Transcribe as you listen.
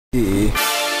Yeah.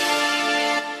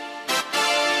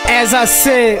 As I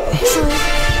said,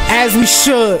 as we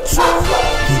should,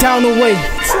 down the way,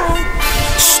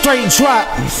 straight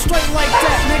drop, straight like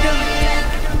that, nigga.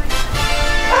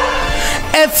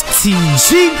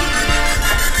 FTG,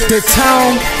 the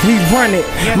town, we run it.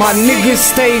 My niggas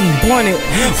stay blunted.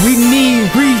 We need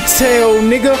retail,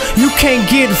 nigga. You can't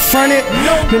get fronted.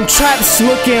 Them traps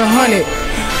looking hunted.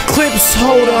 Clips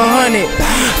hold 100.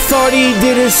 Thought he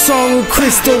did a song with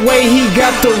Chris the way he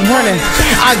got the running.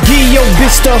 I give your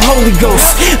bitch the Holy Ghost,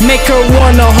 make her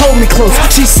wanna hold me close.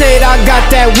 She said I got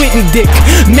that Whitney dick,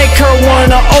 make her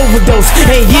wanna overdose.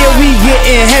 And yeah, we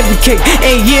getting heavy cake,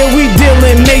 and yeah, we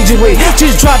dealing major weight.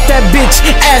 Just drop that bitch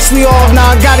Ashley off,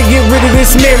 now I gotta get rid of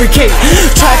this Mary Kate.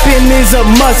 Trapping is a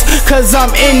must, cause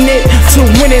I'm in it to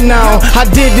win it now. I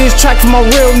did this track for my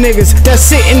real niggas that's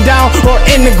sitting down or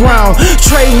in the ground.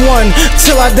 Trey one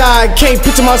till I die, can't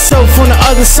picture myself on the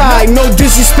other side. No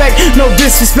disrespect,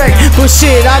 but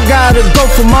shit, I gotta go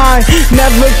for mine.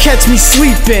 Never catch me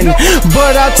sleeping,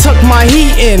 but I tuck my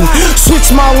heat in. Switch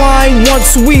my line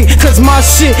once a week, cause my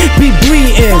shit be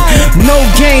bleeding. No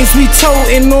games, we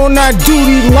toting on our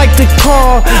duty like the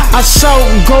car. I shout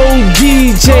go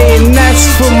DJ, and that's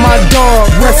for my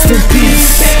dog, rest in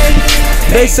peace.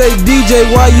 They say DJ,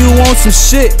 why you want some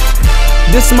shit?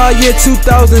 This my year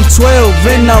 2012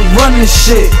 and I'm running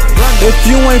shit. If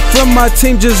you ain't from my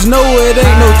team, just know it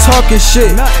ain't no talking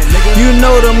shit. You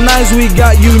know them nines we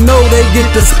got, you know they get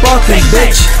the sparking,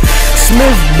 bitch.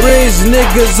 Smith Bridge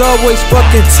niggas always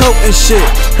fucking toting shit.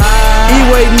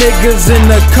 E-way niggas in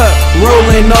the cut,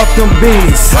 rolling off them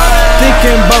beans.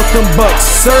 Thinking about them bucks,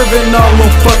 serving all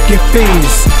them fucking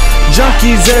fiends.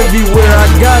 Junkies everywhere, I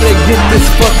gotta get this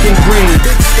fucking green.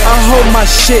 I hold my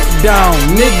shit down,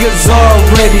 niggas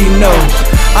already know.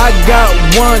 I got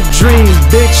one dream,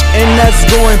 bitch, and that's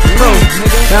going pro.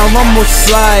 Now I'ma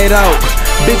slide out,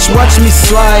 bitch, watch me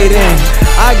slide in.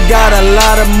 I got a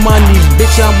lot of money,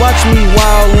 bitch, now watch me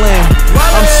wildin'.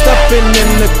 I'm stepping in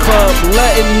the club,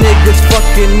 letting niggas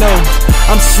fucking know.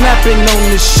 I'm snapping on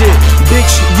this shit,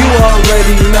 bitch, you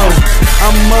already know.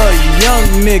 I'm a young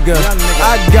nigga,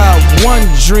 I got one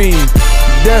dream.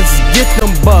 Just get them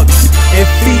bucks and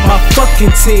feed my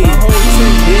fucking team.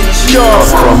 Y'all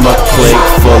from a clique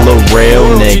full of real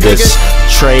niggas.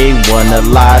 Trey won a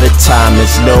lot of time,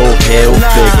 it's no hill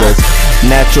figures.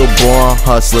 Natural born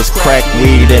hustlers, crack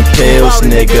weed and pills,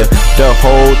 nigga. The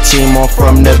whole team on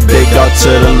from the big dog to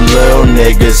the little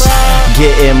niggas.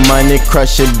 Getting money,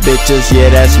 crushing bitches, yeah,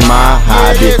 that's my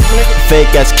hobby.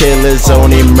 Fake ass killers,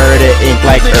 only murder ink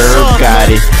like Herb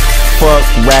Gotti. Fuck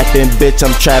rapping, bitch,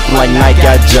 I'm trapping like Nike,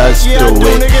 I just do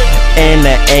it. And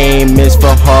the aim is for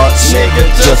hearts, nigga,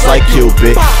 just like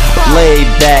Cupid. Lay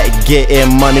back,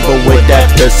 getting money, but with that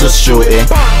pistol shooting.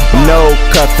 No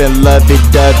cuffing,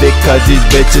 lovey-dovey, cause these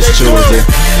bitches choosing.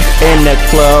 In the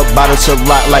club, bottles of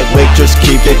rock like waitress,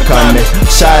 keep it coming.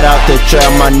 Shout out to Trail,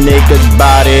 my niggas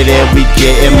bout it and we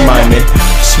getting money.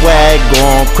 Swag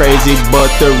going crazy, but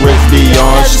the wrist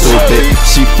beyond stupid.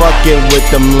 She fucking with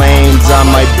them lanes, I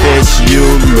might bitch, you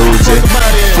losing.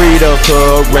 Free the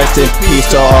hood, rest in peace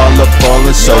to all the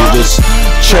fallen soldiers.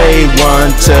 Trade one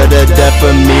to the death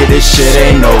of me, this shit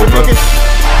ain't over.